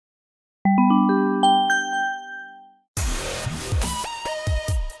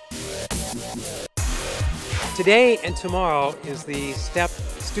Today and tomorrow is the STEP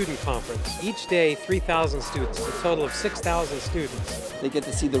Student Conference. Each day, 3,000 students, a total of 6,000 students. They get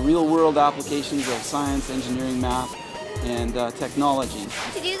to see the real-world applications of science, engineering, math, and technology.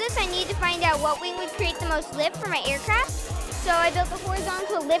 To do this, I need to find out what wing would create the most lift for my aircraft. So I built a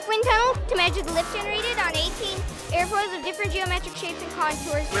horizontal lift wind tunnel to measure the lift generated on 18 airfoils of different geometric shapes and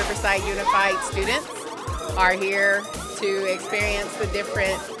contours. Riverside Unified students are here to experience the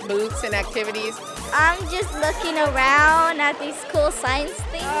different booths and activities. I'm just looking around at these cool science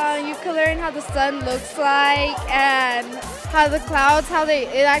things. You can learn how the sun looks like and how the clouds,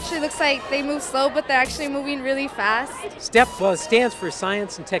 it actually looks like they move slow, but they're actually moving really fast. STEP stands for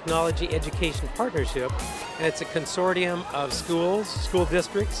Science and Technology Education Partnership, and it's a consortium of schools, school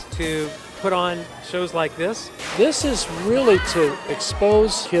districts to put on shows like this. This is really to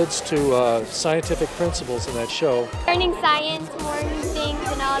expose kids to scientific principles in that show. Learning science, more new things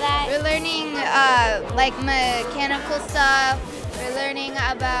and all that. We're learning like mechanical stuff. We're learning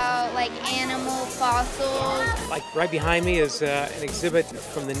about like animal fossils. Like right behind me is an exhibit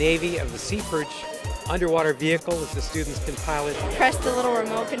from the Navy of the Sea Perch underwater vehicle that the students can pilot. Press the little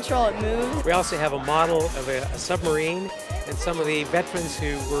remote control, it moves. We also have a model of a submarine and some of the veterans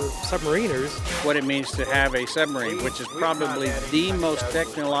who were submariners. What it means to have a submarine, which is probably the most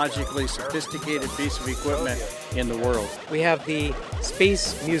technologically sophisticated piece of equipment in the world. We have the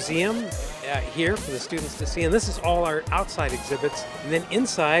Space Museum here for the students to see, and this is all our outside exhibits. And then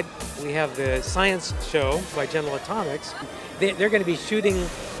inside we have the science show by General Atomics. They're going to be shooting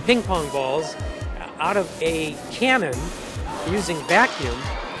ping pong balls out of a cannon using vacuum.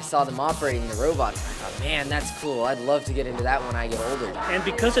 I saw them operating the robots and I thought, man, that's cool. I'd love to get into that when I get older. And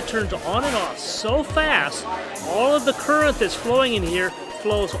because it turns on and off so fast, all of the current that's flowing in here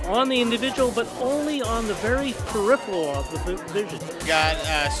flows on the individual, but only on the very peripheral of the vision. We've got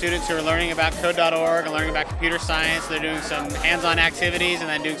students who are learning about code.org and learning about computer science. They're doing some hands-on activities and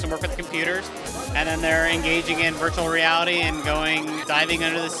then doing some work with computers. And then they're engaging in virtual reality and diving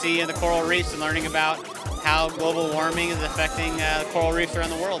under the sea and the coral reefs and learning about how global warming is affecting coral reefs around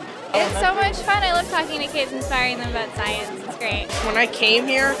the world. It's so much fun. I love talking to kids, inspiring them about science. It's great. When I came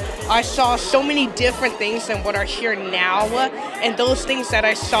here, I saw so many different things than what are here now, and those things that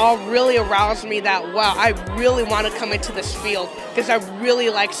I saw really aroused me that, wow, I really want to come into this field because I really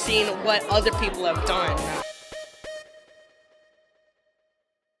like seeing what other people have done.